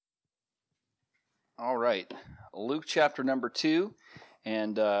All right. Luke chapter number 2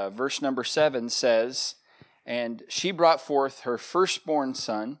 and verse number 7 says, "And she brought forth her firstborn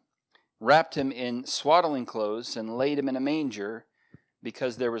son, wrapped him in swaddling clothes, and laid him in a manger,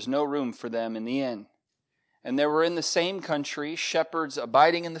 because there was no room for them in the inn. And there were in the same country shepherds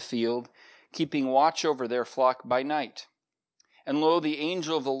abiding in the field, keeping watch over their flock by night. And lo, the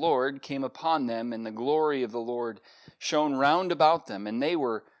angel of the Lord came upon them, and the glory of the Lord shone round about them, and they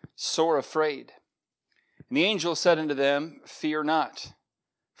were sore afraid. And the angel said unto them, Fear not,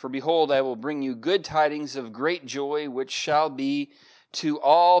 for behold, I will bring you good tidings of great joy, which shall be to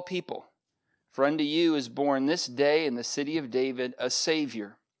all people. For unto you is born this day in the city of David a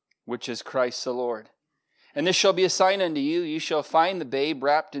Savior, which is Christ the Lord. And this shall be a sign unto you, you shall find the babe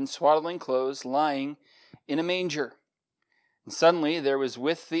wrapped in swaddling clothes, lying in a manger." And suddenly there was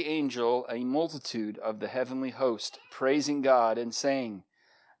with the angel a multitude of the heavenly host, praising God and saying,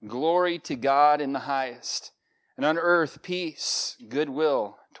 "Glory to God in the highest, and on earth peace,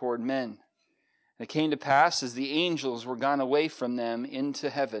 goodwill toward men." And it came to pass, as the angels were gone away from them into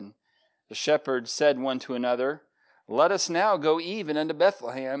heaven, the shepherds said one to another, "Let us now go even unto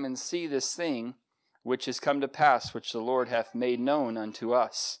Bethlehem, and see this thing which is come to pass, which the Lord hath made known unto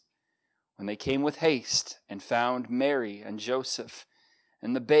us." When they came with haste, and found Mary and Joseph,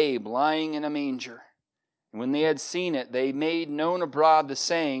 and the babe lying in a manger, and when they had seen it, they made known abroad the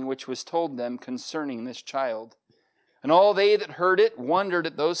saying which was told them concerning this child. And all they that heard it wondered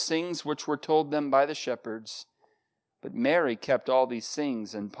at those things which were told them by the shepherds. But Mary kept all these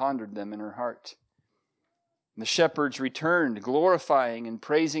things, and pondered them in her heart. And the shepherds returned, glorifying and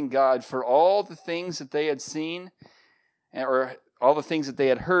praising God for all the things that they had seen, or all the things that they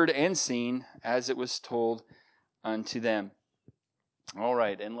had heard and seen, as it was told unto them. All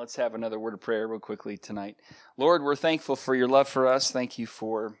right, and let's have another word of prayer real quickly tonight. Lord, we're thankful for your love for us. Thank you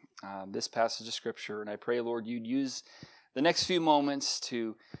for this passage of Scripture. And I pray, Lord, you'd use the next few moments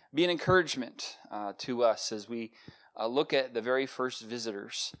to be an encouragement to us as we look at the very first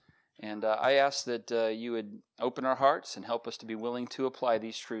visitors. And I ask that you would open our hearts and help us to be willing to apply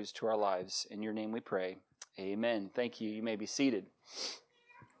these truths to our lives. In your name we pray. Amen. Thank you. You may be seated.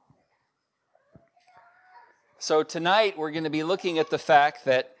 So tonight we're going to be looking at the fact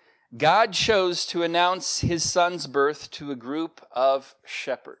that God chose to announce his son's birth to a group of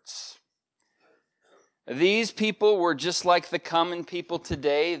shepherds. These people were just like the common people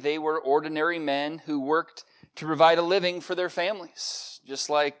today. They were ordinary men who worked to provide a living for their families, just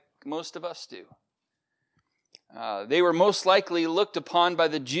like most of us do. They were most likely looked upon by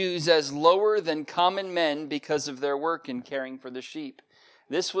the Jews as lower than common men because of their work in caring for the sheep.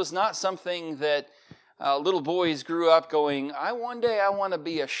 This was not something that little boys grew up going, one day I want to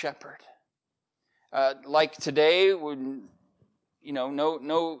be a shepherd. Like today, when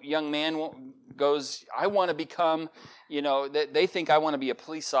no young man goes, I want to become, they think I want to be a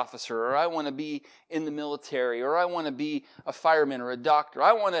police officer, or I want to be in the military, or I want to be a fireman or a doctor.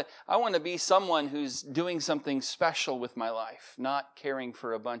 I want to be someone who's doing something special with my life, not caring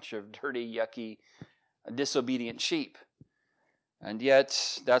for a bunch of dirty, yucky, disobedient sheep. And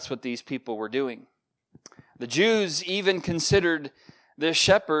yet, that's what these people were doing. The Jews even considered the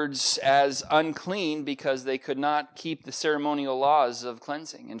shepherds as unclean because they could not keep the ceremonial laws of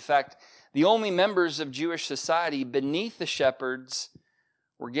cleansing. In fact, the only members of Jewish society beneath the shepherds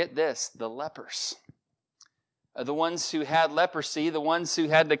were, get this, the lepers. The ones who had leprosy, the ones who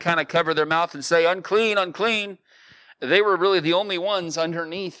had to kind of cover their mouth and say, unclean, unclean. They were really the only ones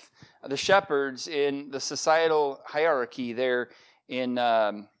underneath the shepherds in the societal hierarchy there in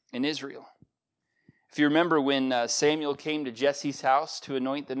Israel. If you remember when Samuel came to Jesse's house to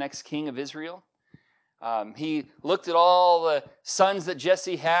anoint the next king of Israel, he looked at all the sons that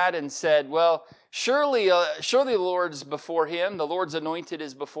Jesse had and said, well, surely the Lord's before him. The Lord's anointed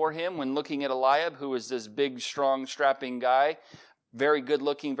is before him, when looking at Eliab, who was this big, strong, strapping guy, very good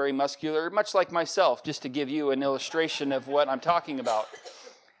looking, very muscular, much like myself, just to give you an illustration of what I'm talking about.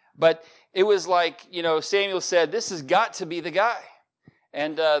 But it was like, Samuel said, this has got to be the guy.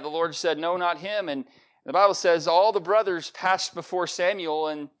 And the Lord said, no, not him. And the Bible says all the brothers passed before Samuel,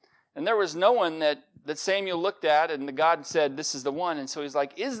 and there was no one that Samuel looked at, and the God said, this is the one. And so he's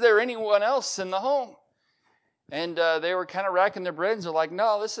like, is there anyone else in the home? And they were kind of racking their brains. They're like,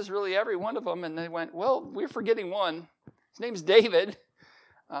 no, this is really every one of them. And they went, well, we're forgetting one. His name's David.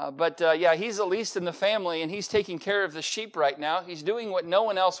 But he's the least in the family, and he's taking care of the sheep right now. He's doing what no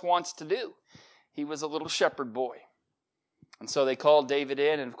one else wants to do. He was a little shepherd boy. And so they called David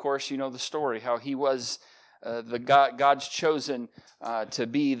in, and of course, you know the story, how he was God's chosen to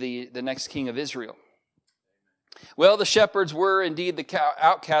be the next king of Israel. Well, the shepherds were indeed the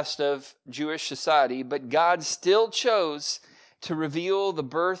outcast of Jewish society, but God still chose to reveal the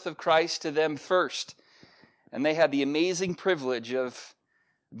birth of Christ to them first. And they had the amazing privilege of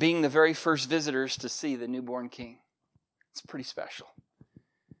being the very first visitors to see the newborn king. It's pretty special.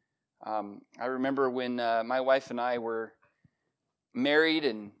 I remember when my wife and I were married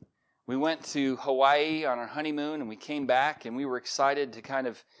and we went to Hawaii on our honeymoon, and we came back and we were excited to kind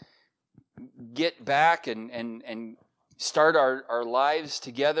of get back and start our lives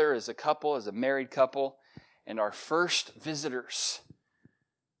together as a couple, as a married couple. And our first visitors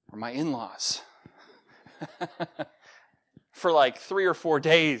were my in-laws for like 3 or 4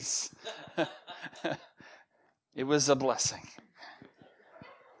 days. It was a blessing.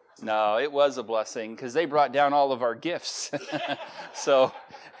 No, it was a blessing because they brought down all of our gifts. So,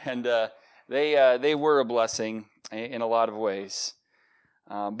 and they were a blessing in a lot of ways.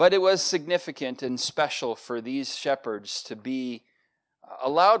 But it was significant and special for these shepherds to be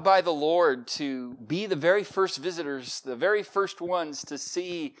allowed by the Lord to be the very first visitors, the very first ones to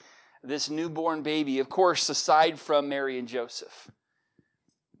see this newborn baby, of course, aside from Mary and Joseph.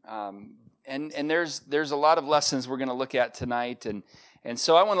 And there's a lot of lessons we're going to look at tonight, and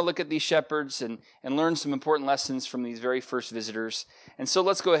so I want to look at these shepherds and learn some important lessons from these very first visitors. And so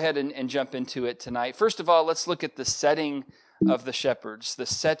let's go ahead and jump into it tonight. First of all, let's look at the setting of the shepherds, the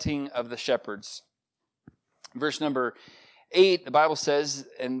setting of the shepherds. Verse number 8, the Bible says,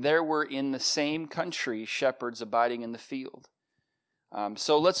 "And there were in the same country shepherds abiding in the field."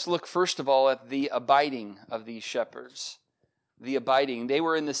 So let's look first of all at the abiding of these shepherds. The abiding. They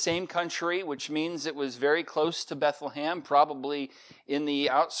were in the same country, which means it was very close to Bethlehem, probably in the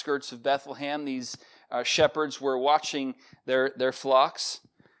outskirts of Bethlehem. These shepherds were watching their flocks.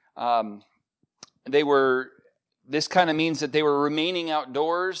 This kind of means that they were remaining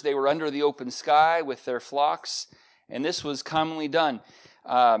outdoors. They were under the open sky with their flocks, and this was commonly done.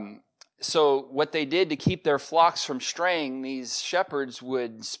 So what they did to keep their flocks from straying, these shepherds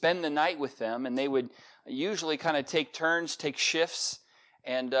would spend the night with them, and they would usually kind of take turns, take shifts,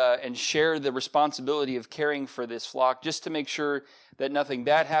 and share the responsibility of caring for this flock, just to make sure that nothing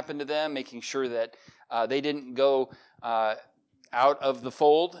bad happened to them, making sure that they didn't go out of the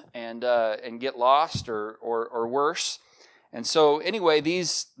fold and get lost or worse. And so anyway,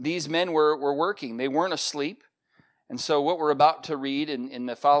 these men were working. They weren't asleep. And so what we're about to read in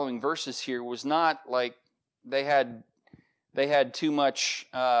the following verses here was not like they had too much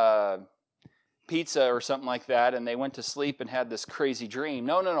pizza or something like that, and they went to sleep and had this crazy dream.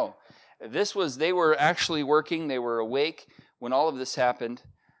 No. They were actually working. They were awake when all of this happened.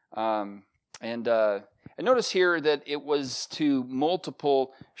 And notice here that it was to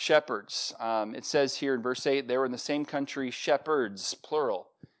multiple shepherds. It says here in verse 8, they were in the same country, shepherds, plural.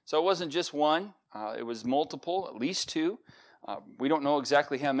 So it wasn't just one. It was multiple, at least 2. We don't know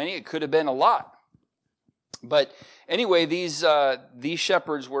exactly how many. It could have been a lot. But anyway, these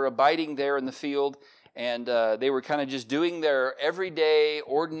shepherds were abiding there in the field, and they were kind of just doing their everyday,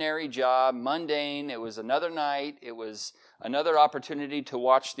 ordinary job, mundane. It was another night. It was another opportunity to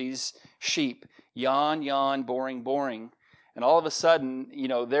watch these sheep yawn, boring. And all of a sudden,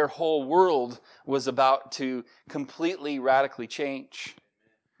 their whole world was about to completely, radically change.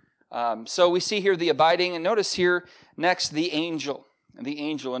 So we see here the abiding, and notice here next the angel. The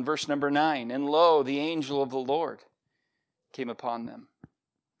angel in verse number 9, "And lo, the angel of the Lord came upon them."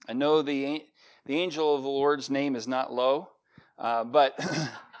 I know the angel of the Lord's name is not Lo, but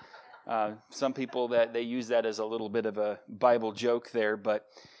some people that they use that as a little bit of a Bible joke there. But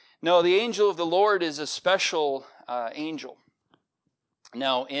no, the angel of the Lord is a special angel.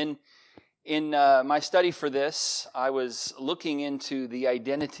 Now, in my study for this, I was looking into the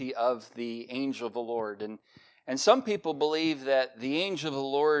identity of the angel of the Lord, and some people believe that the angel of the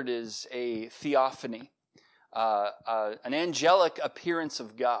Lord is a theophany, an angelic appearance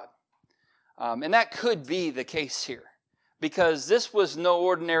of God. And that could be the case here, because this was no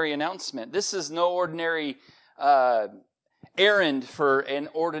ordinary announcement. This is no ordinary errand for an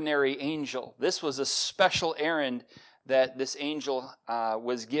ordinary angel. This was a special errand that this angel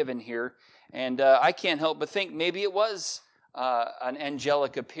was given here. And I can't help but think maybe it was an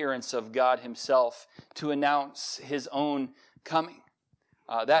angelic appearance of God himself to announce his own coming.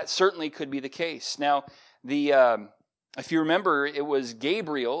 That certainly could be the case. Now, if you remember, it was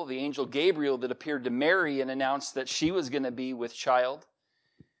Gabriel, the angel Gabriel, that appeared to Mary and announced that she was going to be with child.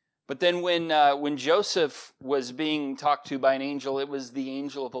 But then when Joseph was being talked to by an angel, it was the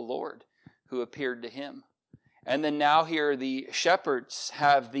angel of the Lord who appeared to him. And then now here the shepherds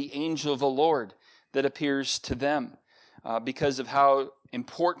have the angel of the Lord that appears to them. Because of how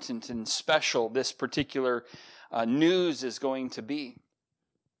important and special this particular news is going to be.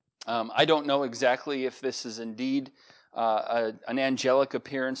 I don't know exactly if this is indeed an angelic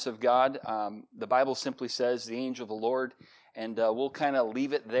appearance of God. The Bible simply says the angel of the Lord, and we'll kind of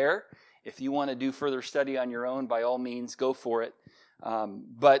leave it there. If you want to do further study on your own, by all means, go for it.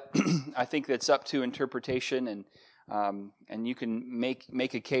 But I think that's up to interpretation, and you can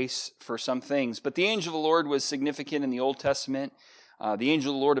make a case for some things. But the angel of the Lord was significant in the Old Testament. The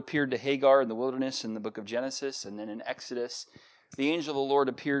angel of the Lord appeared to Hagar in the wilderness in the book of Genesis, and then in Exodus, the angel of the Lord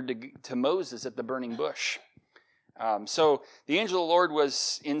appeared to Moses at the burning bush. So the angel of the Lord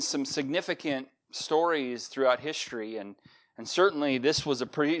was in some significant stories throughout history, and certainly this was a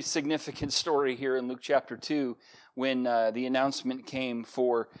pretty significant story here in Luke chapter 2 when the announcement came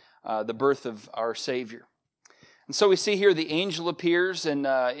for the birth of our Savior. And so we see here the angel appears, and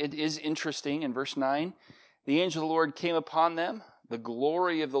it is interesting in verse 9. The angel of the Lord came upon them. The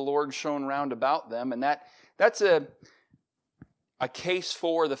glory of the Lord shone round about them. And that's a case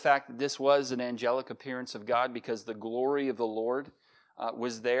for the fact that this was an angelic appearance of God, because the glory of the Lord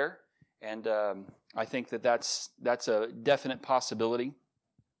was there. And I think that's a definite possibility.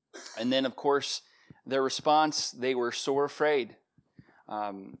 And then, of course, their response, they were sore afraid.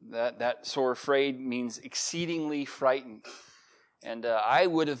 That sore afraid means exceedingly frightened. And I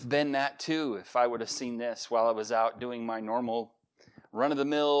would have been that too if I would have seen this while I was out doing my normal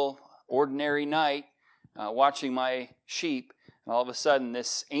run-of-the-mill, ordinary night, watching my sheep. And all of a sudden,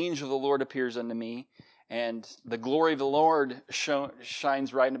 this angel of the Lord appears unto me, and the glory of the Lord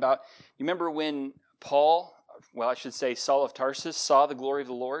shines right about. You remember when Saul of Tarsus, saw the glory of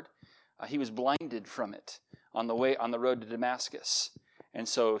the Lord? He was blinded from it on the road to Damascus. And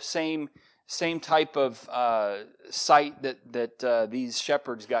so same type of sight that these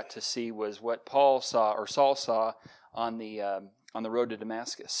shepherds got to see was what Saul saw on the road to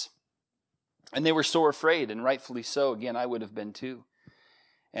Damascus. And they were sore afraid, and rightfully so. Again, I would have been too.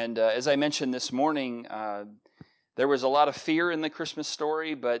 And as I mentioned this morning, there was a lot of fear in the Christmas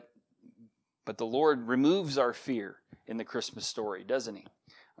story, but the Lord removes our fear in the Christmas story, doesn't He?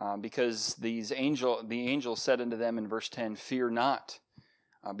 Because the angel said unto them in verse 10, "Fear not,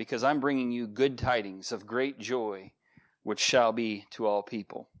 because I'm bringing you good tidings of great joy, which shall be to all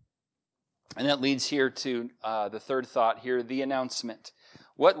people." And that leads here to the third thought here, the announcement.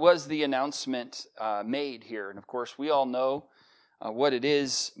 What was the announcement made here? And of course, we all know what it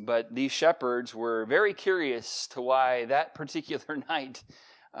is, but these shepherds were very curious to why that particular night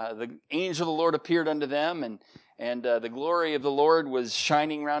the angel of the Lord appeared unto them, and the glory of the Lord was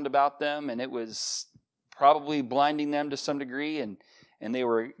shining round about them, and it was probably blinding them to some degree, and they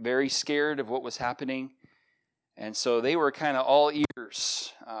were very scared of what was happening. And so they were kind of all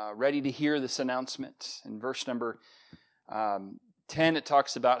ears, ready to hear this announcement. In verse number 10, it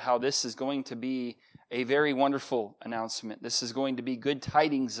talks about how this is going to be a very wonderful announcement. This is going to be good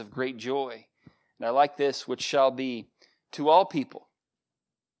tidings of great joy. And I like this, which shall be to all people.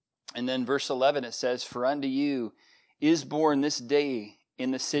 And then verse 11, it says, "For unto you is born this day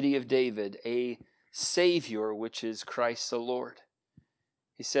in the city of David a Savior, which is Christ the Lord."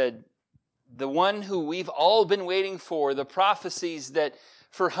 He said, the one who we've all been waiting for, the prophecies that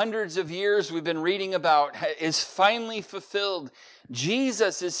for hundreds of years we've been reading about, is finally fulfilled.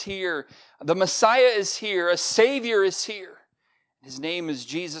 Jesus is here. The Messiah is here. A Savior is here. His name is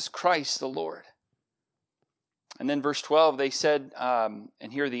Jesus Christ the Lord. And then verse 12, they said,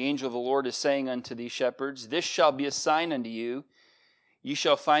 and here the angel of the Lord is saying unto these shepherds, "This shall be a sign unto you. You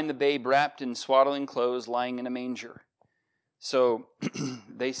shall find the babe wrapped in swaddling clothes, lying in a manger." So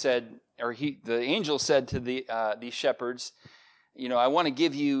they said, the angel said to these shepherds, I want to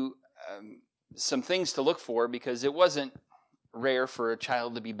give you some things to look for, because it wasn't rare for a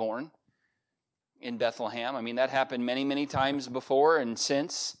child to be born in Bethlehem. I mean, that happened many, many times before and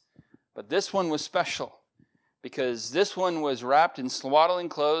since. But this one was special, because this one was wrapped in swaddling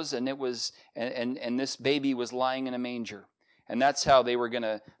clothes, and it was and this baby was lying in a manger. And that's how they were going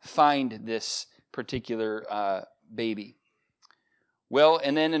to find this particular baby. Well,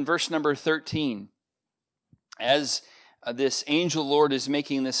 and then in verse number 13, as this angel Lord is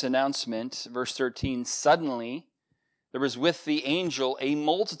making this announcement, verse 13, "Suddenly there was with the angel a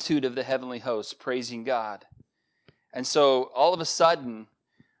multitude of the heavenly hosts praising God." And so all of a sudden,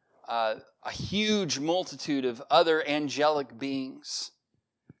 a huge multitude of other angelic beings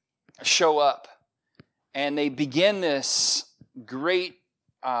show up, and they begin this great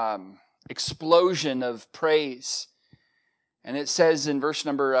explosion of praise. And it says in verse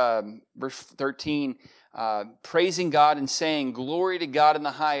 13, praising God and saying, "Glory to God in the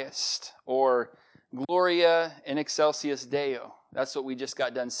highest," or "Gloria in excelsis Deo." That's what we just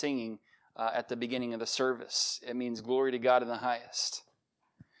got done singing at the beginning of the service. It means glory to God in the highest.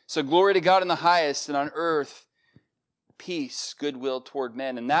 So glory to God in the highest, and on earth, peace, goodwill toward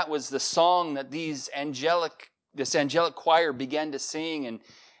men. And that was the song that this angelic choir began to sing,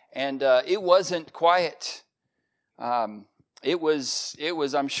 and it wasn't quiet. It was,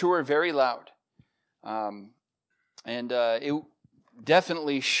 I'm sure, very loud. It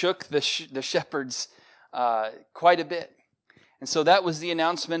definitely shook the shepherds quite a bit. And so that was the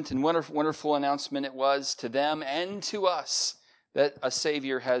announcement, and wonderful announcement it was to them and to us that a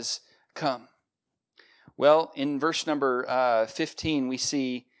Savior has come. Well, in verse number 15 and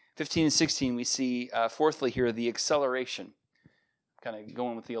 16, we see fourthly here the acceleration. Kind of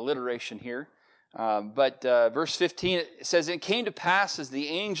going with the alliteration here. But verse 15, it says, "It came to pass as the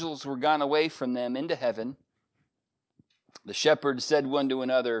angels were gone away from them into heaven, the shepherds said one to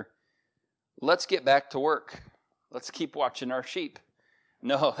another, 'Let's get back to work. Let's keep watching our sheep.'"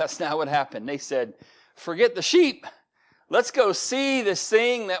 No, that's not what happened. They said, "Forget the sheep. Let's go see this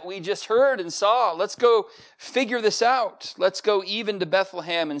thing that we just heard and saw. Let's go figure this out. Let's go even to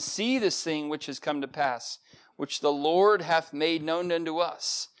Bethlehem and see this thing which has come to pass, which the Lord hath made known unto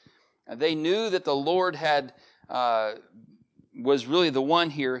us." And they knew that the Lord was really the one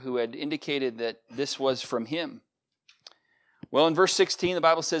here who had indicated that this was from him. Well, in verse 16, the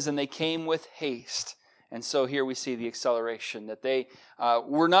Bible says, "And they came with haste." And so here we see the acceleration, that they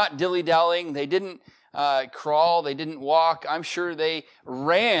were not dilly-dallying. They didn't crawl. They didn't walk. I'm sure they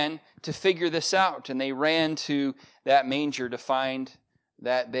ran to figure this out. And they ran to that manger to find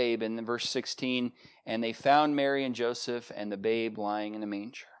that babe. And in verse 16, "And they found Mary and Joseph and the babe lying in a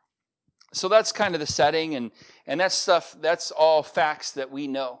manger." So that's kind of the setting. And that stuff, that's all facts that we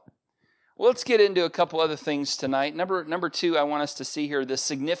know. Well, let's get into a couple other things tonight. Number two, I want us to see here the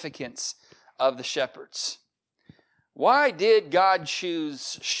significance of the shepherds. Why did God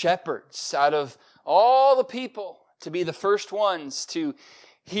choose shepherds out of all the people to be the first ones to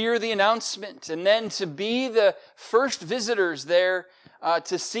hear the announcement and then to be the first visitors there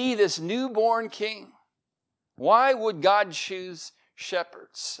to see this newborn king? Why would God choose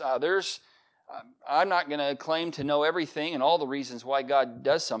shepherds? I'm not going to claim to know everything and all the reasons why God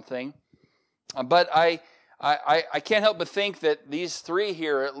does something, but I can't help but think that these three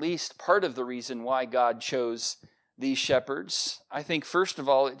here are at least part of the reason why God chose these shepherds. I think, first of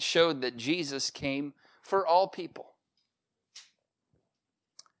all, it showed that Jesus came for all people.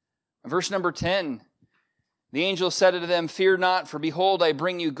 Verse number 10, "The angel said unto them, Fear not, for behold, I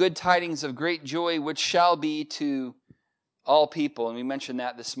bring you good tidings of great joy, which shall be to all people." And we mentioned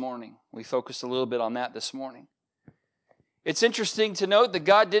that this morning. We focused a little bit on that this morning. It's interesting to note that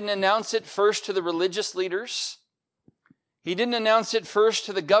God didn't announce it first to the religious leaders. He didn't announce it first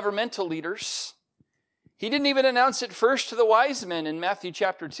to the governmental leaders. He didn't even announce it first to the wise men in Matthew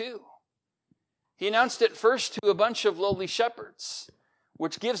chapter 2. He announced it first to a bunch of lowly shepherds,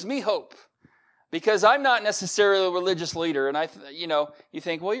 which gives me hope, because I'm not necessarily a religious leader. And you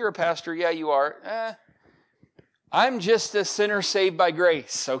think, well, you're a pastor. Yeah, you are. I'm just a sinner saved by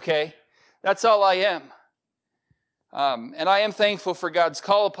grace, okay? That's all I am. And I am thankful for God's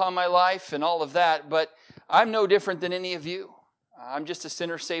call upon my life and all of that, but I'm no different than any of you. I'm just a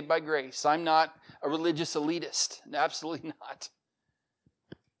sinner saved by grace. I'm not a religious elitist. Absolutely not.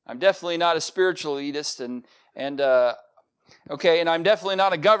 I'm definitely not a spiritual elitist, and I'm definitely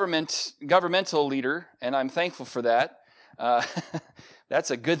not a governmental leader, and I'm thankful for that. That's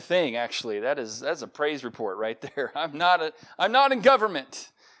a good thing, actually. That's a praise report right there. I'm not in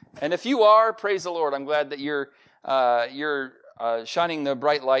government, and if you are, praise the Lord. I'm glad that you're shining the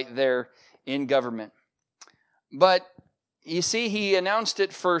bright light there in government. But you see, he announced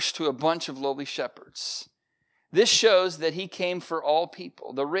it first to a bunch of lowly shepherds. This shows that he came for all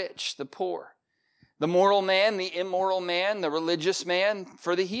people, the rich, the poor, the moral man, the immoral man, the religious man,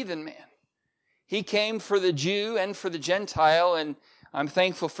 for the heathen man. He came for the Jew and for the Gentile, and I'm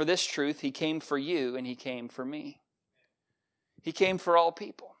thankful for this truth. He came for you and he came for me. He came for all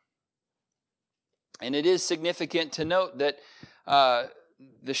people. And it is significant to note that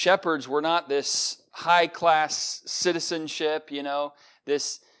the shepherds were not this high-class citizenship,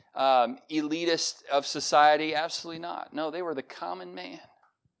 this elitist of society. Absolutely not. No, they were the common man.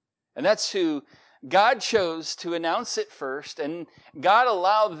 And that's who God chose to announce it first, and God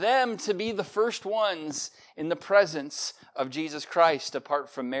allowed them to be the first ones in the presence of Jesus Christ apart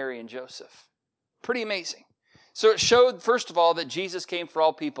from Mary and Joseph. Pretty amazing. So it showed, first of all, that Jesus came for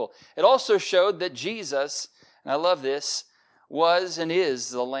all people. It also showed that Jesus, and I love this, was and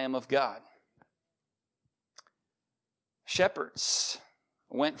is the Lamb of God. Shepherds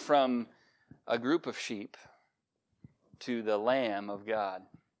went from a group of sheep to the Lamb of God.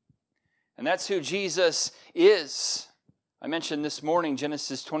 And that's who Jesus is. I mentioned this morning,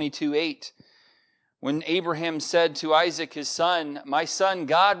 Genesis 22:8. When Abraham said to Isaac, his son, "My son,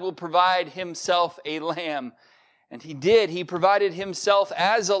 God will provide himself a lamb." And he did. He provided himself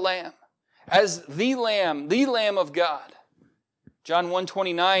as a lamb, as the Lamb of God. John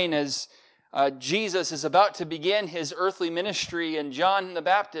 1:29, as Jesus is about to begin his earthly ministry, and John the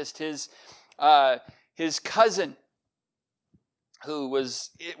Baptist, his cousin,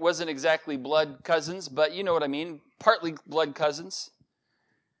 it wasn't exactly blood cousins, but you know what I mean, partly blood cousins.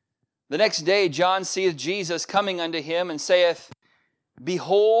 The next day John seeth Jesus coming unto him, and saith,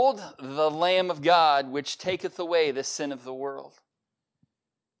 "Behold the Lamb of God, which taketh away the sin of the world."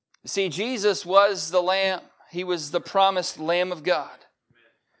 You see, Jesus was the Lamb. He was the promised Lamb of God.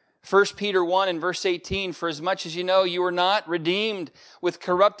 1 Peter 1 and verse 18, "For as much as you know, you were not redeemed with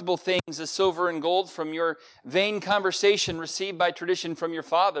corruptible things as silver and gold from your vain conversation received by tradition from your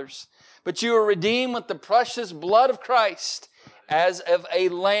fathers, but you were redeemed with the precious blood of Christ, as of a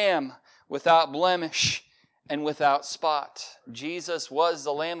lamb without blemish and without spot." Jesus was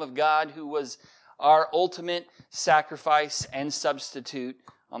the Lamb of God who was our ultimate sacrifice and substitute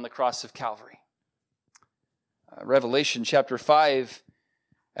on the cross of Calvary. Revelation chapter 5,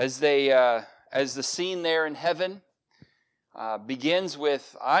 as the scene there in heaven begins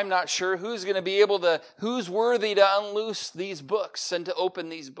with, I'm not sure who's worthy to unloose these books and to open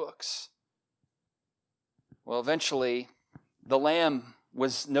these books. Well, eventually, the Lamb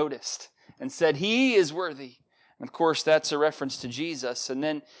was noticed and said, "He is worthy." And of course, that's a reference to Jesus. And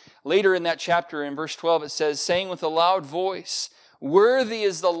then later in that chapter, in verse 12, it says, "Saying with a loud voice, Worthy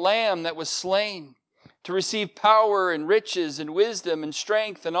is the Lamb that was slain, to receive power and riches and wisdom and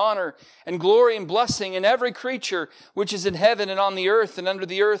strength and honor and glory and blessing, and every creature which is in heaven and on the earth and under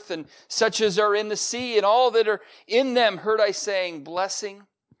the earth, and such as are in the sea, and all that are in them, heard I saying, Blessing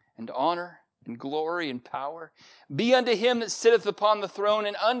and honor and glory and power be unto him that sitteth upon the throne,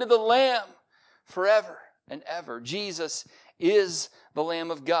 and unto the Lamb forever and ever." Jesus is the Lamb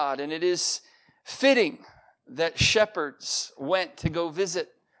of God, and it is fitting that shepherds went to go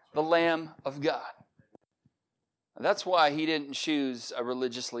visit the Lamb of God. That's why he didn't choose a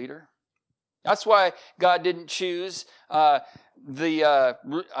religious leader. That's why God didn't choose the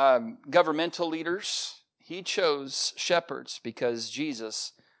governmental leaders. He chose shepherds because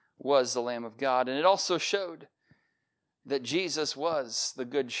Jesus was the Lamb of God. And it also showed that Jesus was the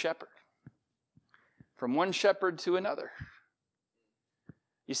good shepherd. From one shepherd to another.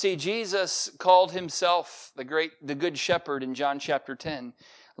 You see, Jesus called himself the good shepherd in John chapter 10.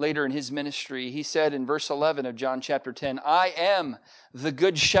 Later in his ministry, he said in verse 11 of John chapter 10, "I am the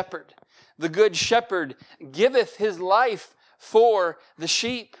good shepherd. The good shepherd giveth his life for the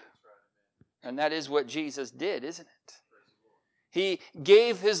sheep." And that is what Jesus did, isn't it? He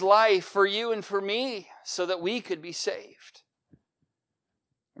gave his life for you and for me so that we could be saved.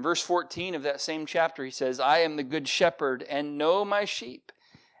 In verse 14 of that same chapter, he says, "I am the good shepherd and know my sheep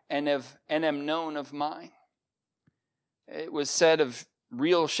and am known of mine." It was said of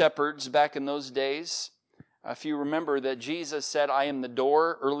real shepherds back in those days, if you remember that Jesus said, "I am the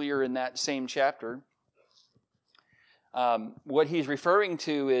door," earlier in that same chapter. What he's referring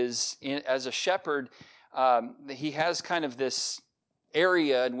to is, as a shepherd, he has kind of this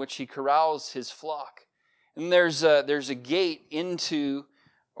area in which he corrals his flock. And there's a gate into,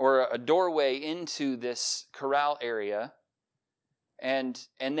 or a doorway into this corral area. And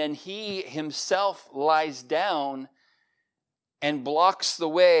then he himself lies down and blocks the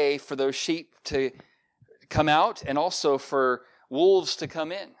way for those sheep to come out and also for wolves to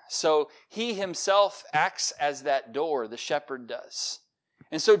come in. So he himself acts as that door, the shepherd does.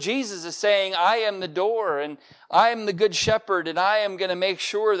 And so Jesus is saying, "I am the door, and I am the good shepherd, and I am going to make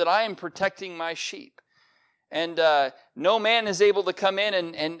sure that I am protecting my sheep. And no man is able to come in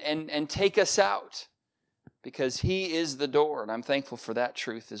and take us out, because he is the door." And I'm thankful for that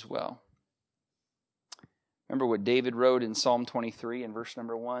truth as well. Remember what David wrote in Psalm 23 in verse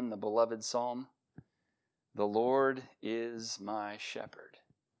number 1, the beloved psalm? "The Lord is my shepherd.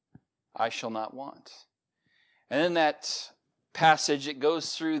 I shall not want." And in that passage, it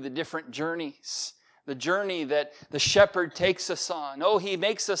goes through the different journeys. The journey that the shepherd takes us on. "Oh, he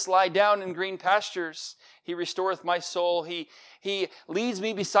makes us lie down in green pastures. He restoreth my soul. He leads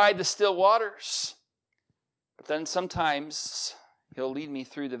me beside the still waters." But then sometimes he'll lead me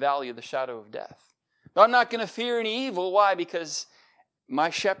through the valley of the shadow of death. But I'm not going to fear any evil. Why? Because my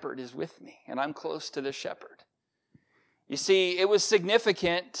shepherd is with me, and I'm close to the shepherd. You see, it was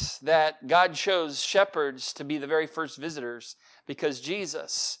significant that God chose shepherds to be the very first visitors, because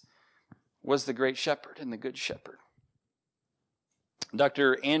Jesus was the great shepherd and the good shepherd.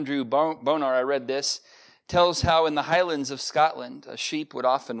 Dr. Andrew Bonar, I read this, tells how in the highlands of Scotland, a sheep would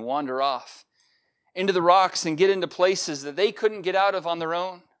often wander off into the rocks and get into places that they couldn't get out of on their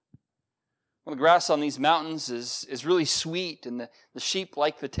own. Well, the grass on these mountains is really sweet, and the sheep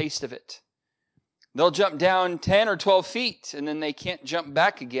like the taste of it. They'll jump down 10 or 12 feet, and then they can't jump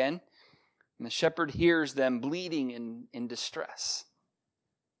back again, and the shepherd hears them bleeding in distress.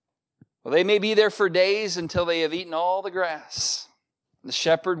 Well, they may be there for days until they have eaten all the grass. The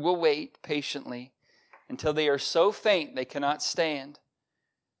shepherd will wait patiently until they are so faint they cannot stand.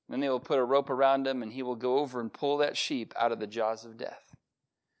 Then they will put a rope around them, and he will go over and pull that sheep out of the jaws of death.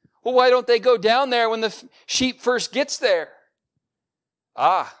 Well, why don't they go down there when the sheep first gets there?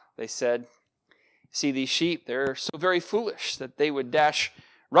 They said, see, these sheep, they're so very foolish that they would dash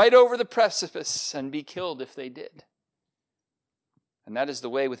right over the precipice and be killed if they did. And that is the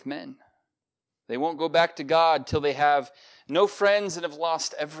way with men. They won't go back to God till they have no friends and have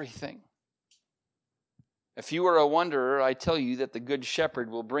lost everything. If you are a wanderer, I tell you that the Good Shepherd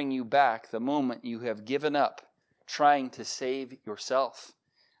will bring you back the moment you have given up trying to save yourself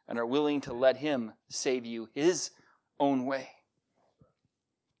and are willing to let Him save you His own way.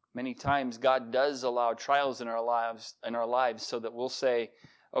 Many times God does allow trials in our lives so that we'll say,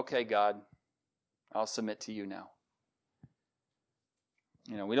 okay, God, I'll submit to you now.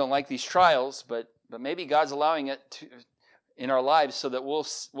 We don't like these trials, but maybe God's allowing it in our lives so that we'll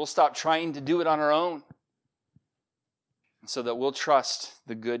stop trying to do it on our own, so that we'll trust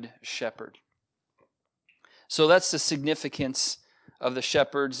the Good Shepherd. So that's the significance of the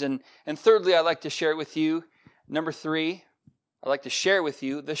shepherds. And thirdly, I'd like to share with you, number 3, I'd like to share with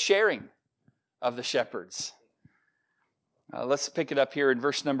you the sharing of the shepherds. Let's pick it up here in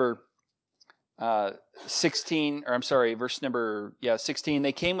verse number 16.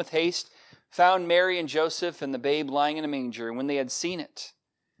 They came with haste, found Mary and Joseph and the babe lying in a manger. And when they had seen it,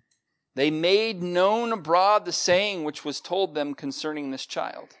 they made known abroad the saying which was told them concerning this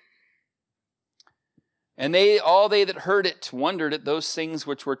child. And all they that heard it wondered at those things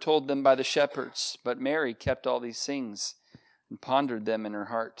which were told them by the shepherds. But Mary kept all these things and pondered them in her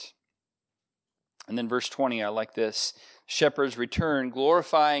heart. And then verse 20, I like this. Shepherds returned,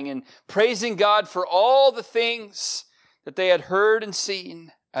 glorifying and praising God for all the things that they had heard and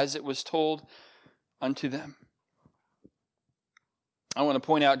seen as it was told unto them. I want to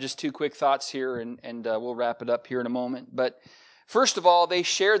point out just 2 quick thoughts here, and we'll wrap it up here in a moment. But first of all, they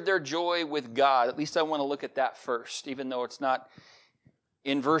shared their joy with God. At least I want to look at that first, even though it's not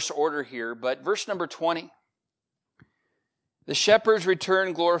in verse order here. But verse number 20, the shepherds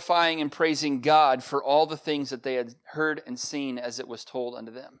returned, glorifying and praising God for all the things that they had heard and seen as it was told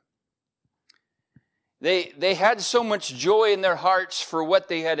unto them. They had so much joy in their hearts for what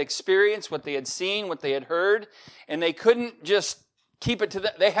they had experienced, what they had seen, what they had heard, and they couldn't just keep it to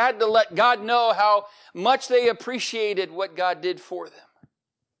them. They had to let God know how much they appreciated what God did for them.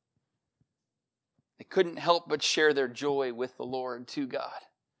 They couldn't help but share their joy with the Lord to God.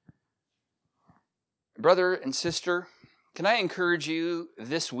 Brother and sister, can I encourage you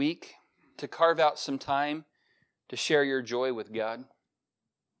this week to carve out some time to share your joy with God?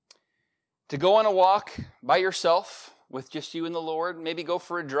 To go on a walk by yourself with just you and the Lord. Maybe go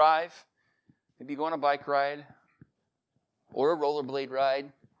for a drive. Maybe go on a bike ride or a rollerblade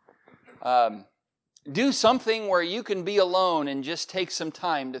ride. Do something where you can be alone and just take some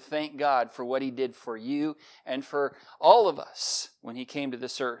time to thank God for what He did for you and for all of us when He came to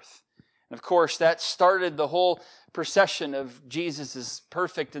this earth. And of course, that started the whole procession of Jesus'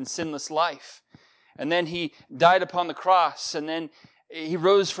 perfect and sinless life. And then He died upon the cross, and then He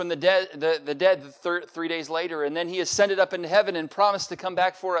rose from the dead 3 days later, and then He ascended up into heaven and promised to come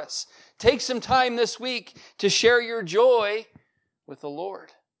back for us. Take some time this week to share your joy with the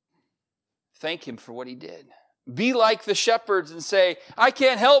Lord. Thank Him for what He did. Be like the shepherds and say, I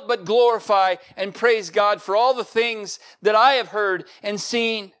can't help but glorify and praise God for all the things that I have heard and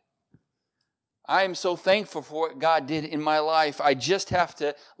seen. I am so thankful for what God did in my life. I just have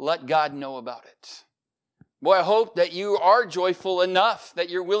to let God know about it. Boy, I hope that you are joyful enough that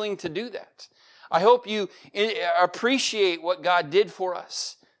you're willing to do that. I hope you appreciate what God did for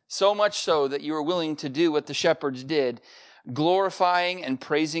us, so much so that you are willing to do what the shepherds did, glorifying and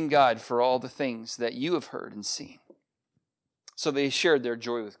praising God for all the things that you have heard and seen. So they shared their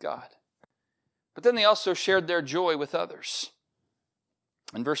joy with God. But then they also shared their joy with others.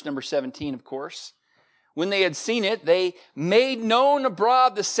 In verse number 17, of course, when they had seen it, they made known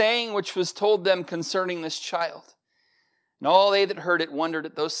abroad the saying which was told them concerning this child. And all they that heard it wondered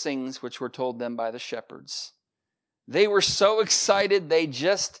at those things which were told them by the shepherds. They were so excited, they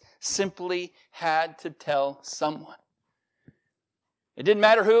just simply had to tell someone. It didn't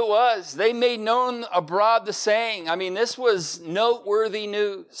matter who it was. They made known abroad the saying. I mean, this was noteworthy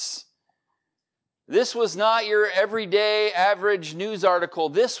news. This was not your everyday average news article.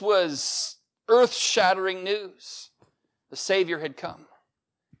 This was earth-shattering news. The Savior had come.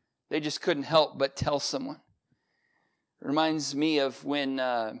 They just couldn't help but tell someone. It reminds me of when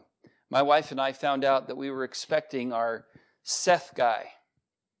my wife and I found out that we were expecting our Seth guy.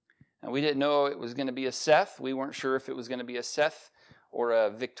 And we didn't know it was going to be a Seth. We weren't sure if it was going to be a Seth or a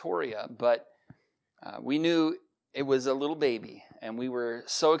Victoria, but we knew it was a little baby, and we were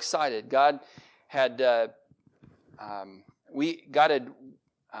so excited. God had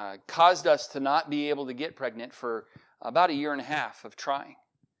caused us to not be able to get pregnant for about a year and a half of trying.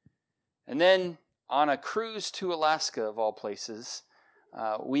 And then on a cruise to Alaska, of all places,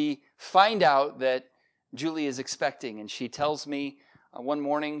 we find out that Julie is expecting, and she tells me one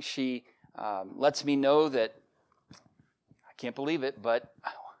morning, she lets me know that, I can't believe it, but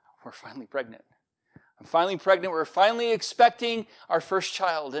we're finally pregnant. I'm finally pregnant. We're finally expecting our first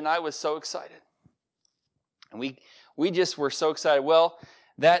child, and I was so excited. And we just were so excited. Well,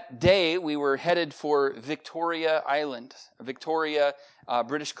 that day we were headed for Victoria Island, Victoria,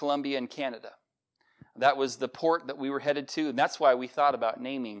 British Columbia, in Canada. That was the port that we were headed to, and that's why we thought about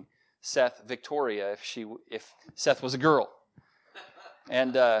naming Seth Victoria if Seth was a girl.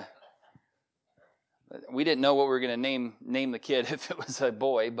 And we didn't know what we were going to name the kid if it was a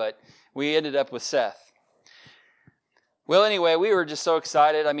boy, but we ended up with Seth. Well, anyway, we were just so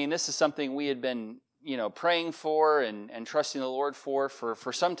excited. I mean, this is something we had been, praying for and trusting the Lord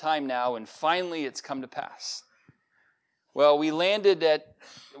for some time now, and finally it's come to pass. Well, we landed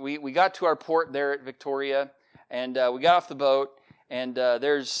we got to our port there at Victoria, and we got off the boat, and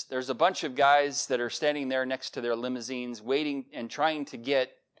there's a bunch of guys that are standing there next to their limousines waiting and trying to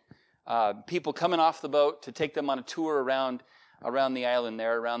get people coming off the boat to take them on a tour around the island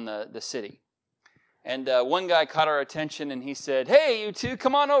there, around the city. And one guy caught our attention, and he said, "Hey, you two,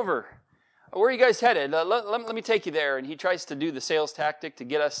 come on over. Where are you guys headed? Let me take you there." And he tries to do the sales tactic to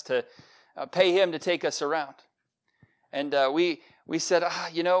get us to pay him to take us around. And we said,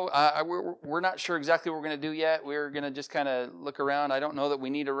 we're not sure exactly what we're going to do yet. We're going to just kind of look around. I don't know that we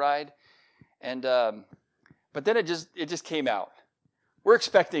need a ride. And but then it just came out. We're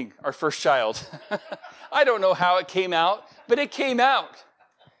expecting our first child. I don't know how it came out, but it came out.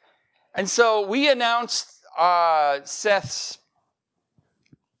 And so we announced Seth's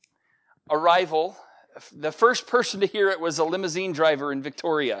arrival. The first person to hear it was a limousine driver in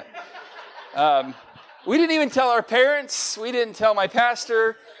Victoria. We didn't even tell our parents. We didn't tell my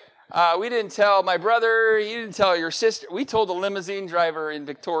pastor. We didn't tell my brother. You didn't tell your sister. We told a limousine driver in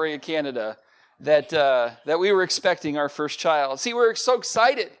Victoria, Canada, that we were expecting our first child. See, we were so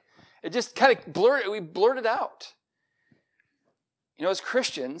excited. It just kind of blurted out. As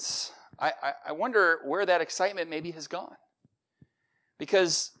Christians, I wonder where that excitement maybe has gone.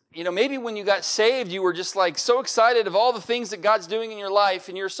 Because, maybe when you got saved, you were just like so excited of all the things that God's doing in your life,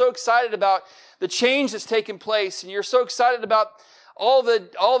 and you're so excited about the change that's taken place, and you're so excited about all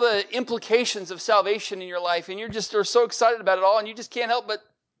the implications of salvation in your life, and are so excited about it all, and you just can't help but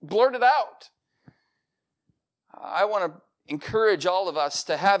blurt it out. I want to encourage all of us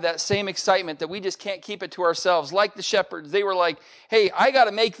to have that same excitement, that we just can't keep it to ourselves. Like the shepherds, they were like, "Hey, I got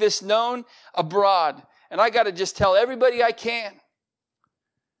to make this known abroad, and I got to just tell everybody I can."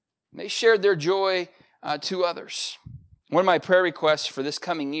 And they shared their joy to others. One of my prayer requests for this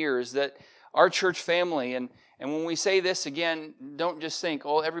coming year is that our church family, and when we say this again, don't just think,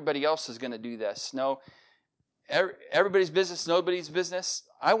 "Oh, everybody else is going to do this." No, everybody's business, nobody's business.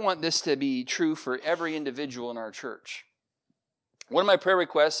 I want this to be true for every individual in our church. One of my prayer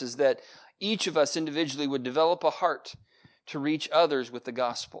requests is that each of us individually would develop a heart to reach others with the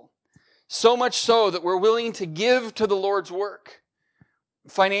gospel. So much so that we're willing to give to the Lord's work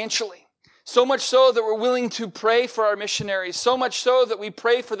financially. So much so that we're willing to pray for our missionaries. So much so that we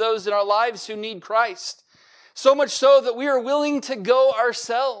pray for those in our lives who need Christ. So much so that we are willing to go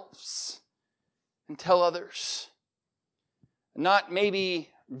ourselves and tell others. Not maybe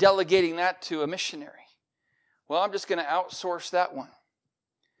delegating that to a missionary. Well, I'm just going to outsource that one.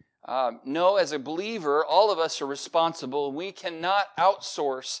 No, as a believer, all of us are responsible. We cannot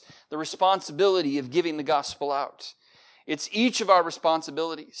outsource the responsibility of giving the gospel out. It's each of our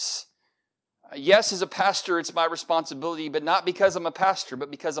responsibilities. Yes, as a pastor, it's my responsibility, but not because I'm a pastor,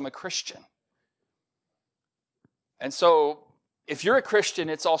 but because I'm a Christian. And so, if you're a Christian,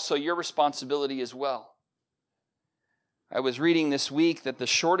 it's also your responsibility as well. I was reading this week that the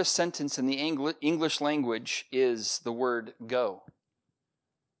shortest sentence in the English language is the word go.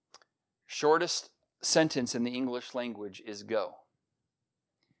 Shortest sentence in the English language is go.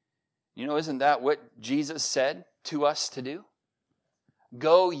 Isn't that what Jesus said to us to do?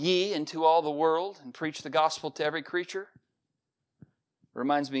 Go ye into all the world and preach the gospel to every creature.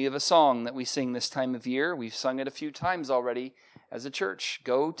 Reminds me of a song that we sing this time of year. We've sung it a few times already as a church.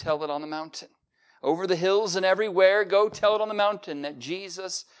 Go tell it on the mountain. Over the hills and everywhere, go tell it on the mountain that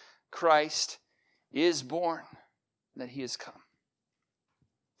Jesus Christ is born, that he has come.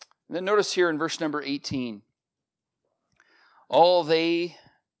 And then notice here in verse number 18, all they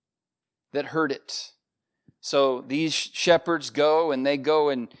that heard it. So these shepherds go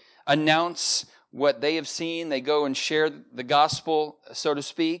and announce what they have seen. They go and share the gospel, so to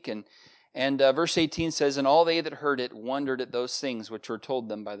speak. And verse 18 says, and all they that heard it wondered at those things which were told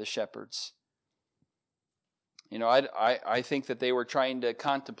them by the shepherds. I think that they were trying to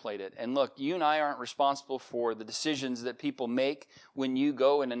contemplate it. And look, you and I aren't responsible for the decisions that people make when you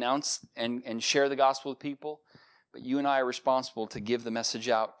go and announce and share the gospel with people. But you and I are responsible to give the message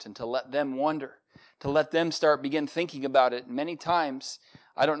out and to let them wonder, to let them begin thinking about it. Many times,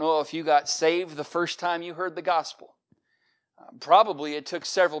 I don't know if you got saved the first time you heard the gospel. Probably it took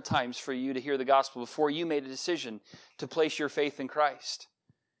several times for you to hear the gospel before you made a decision to place your faith in Christ.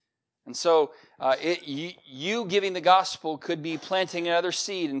 And so you giving the gospel could be planting another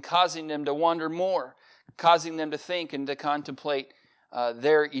seed and causing them to wonder more, causing them to think and to contemplate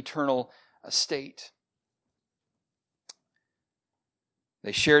their eternal state.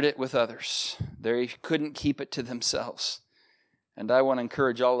 They shared it with others. They couldn't keep it to themselves. And I want to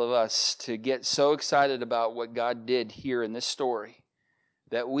encourage all of us to get so excited about what God did here in this story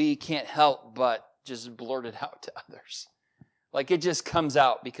that we can't help but just blurt it out to others. Like it just comes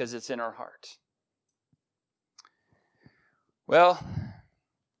out because it's in our heart. Well,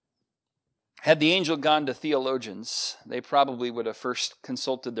 had the angel gone to theologians, they probably would have first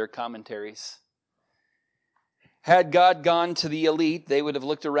consulted their commentaries. Had God gone to the elite, they would have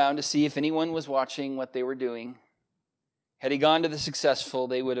looked around to see if anyone was watching what they were doing. Had he gone to the successful,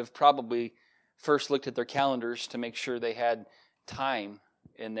 they would have probably first looked at their calendars to make sure they had time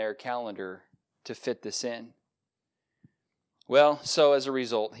in their calendar to fit this in. Well, so as a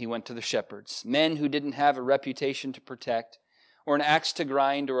result, he went to the shepherds, men who didn't have a reputation to protect, or an axe to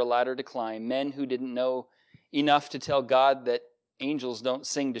grind, or a ladder to climb, men who didn't know enough to tell God that angels don't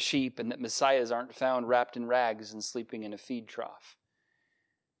sing to sheep and that messiahs aren't found wrapped in rags and sleeping in a feed trough.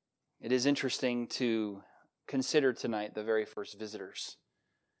 It is interesting to consider tonight the very first visitors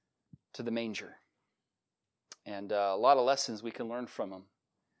to the manger. And a lot of lessons we can learn from them.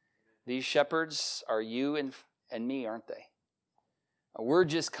 These shepherds are you and me, aren't they? We're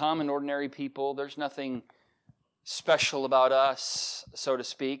just common, ordinary people. There's nothing special about us, so to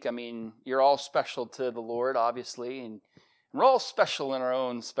speak. I mean, you're all special to the Lord, obviously, and we're all special in our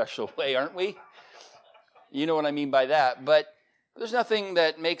own special way, aren't we? You know what I mean by that. But there's nothing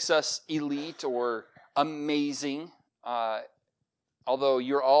that makes us elite or amazing, although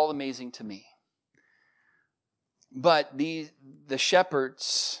you're all amazing to me. But the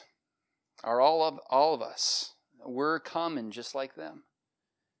shepherds are all of us. We're common just like them.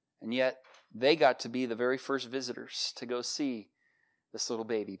 And yet, they got to be the very first visitors to go see this little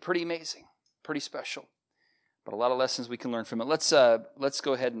baby. Pretty amazing. Pretty special. But a lot of lessons we can learn from it. Let's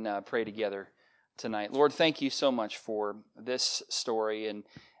go ahead and pray together tonight. Lord, thank you so much for this story and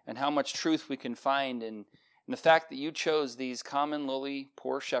how much truth we can find in the fact that you chose these common, lowly,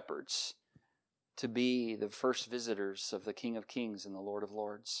 poor shepherds to be the first visitors of the King of Kings and the Lord of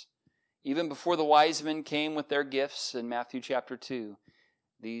Lords. Even before the wise men came with their gifts in Matthew chapter 2,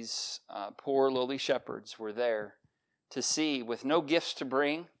 these poor, lowly shepherds were there to see with no gifts to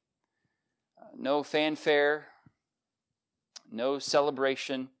bring, no fanfare, no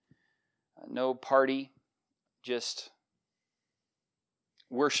celebration, no party, just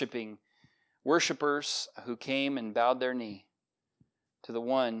worshipers who came and bowed their knee to the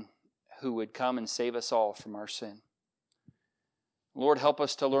one who would come and save us all from our sin. Lord, help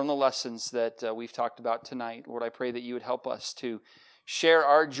us to learn the lessons that we've talked about tonight. Lord, I pray that you would help us to share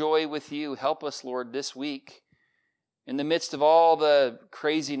our joy with you. Help us, Lord, this week, in the midst of all the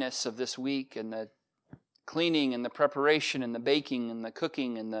craziness of this week and the cleaning and the preparation and the baking and the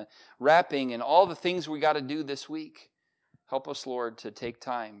cooking and the wrapping and all the things we got to do this week. Help us, Lord, to take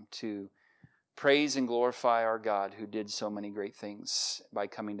time to praise and glorify our God who did so many great things by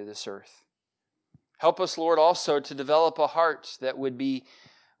coming to this earth. Help us, Lord, also to develop a heart that would be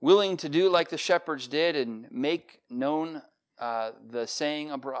willing to do like the shepherds did and make known the saying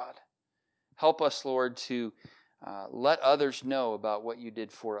abroad. Help us, Lord, to let others know about what you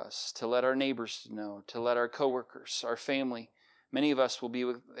did for us, to let our neighbors know, to let our coworkers, our family. Many of us will be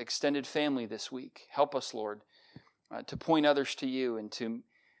with extended family this week. Help us, Lord, to point others to you and to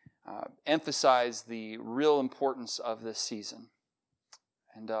emphasize the real importance of this season.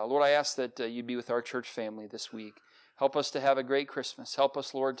 And Lord, I ask that you be with our church family this week. Help us to have a great Christmas. Help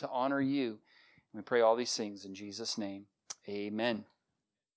us, Lord, to honor you. We pray all these things in Jesus' name. Amen.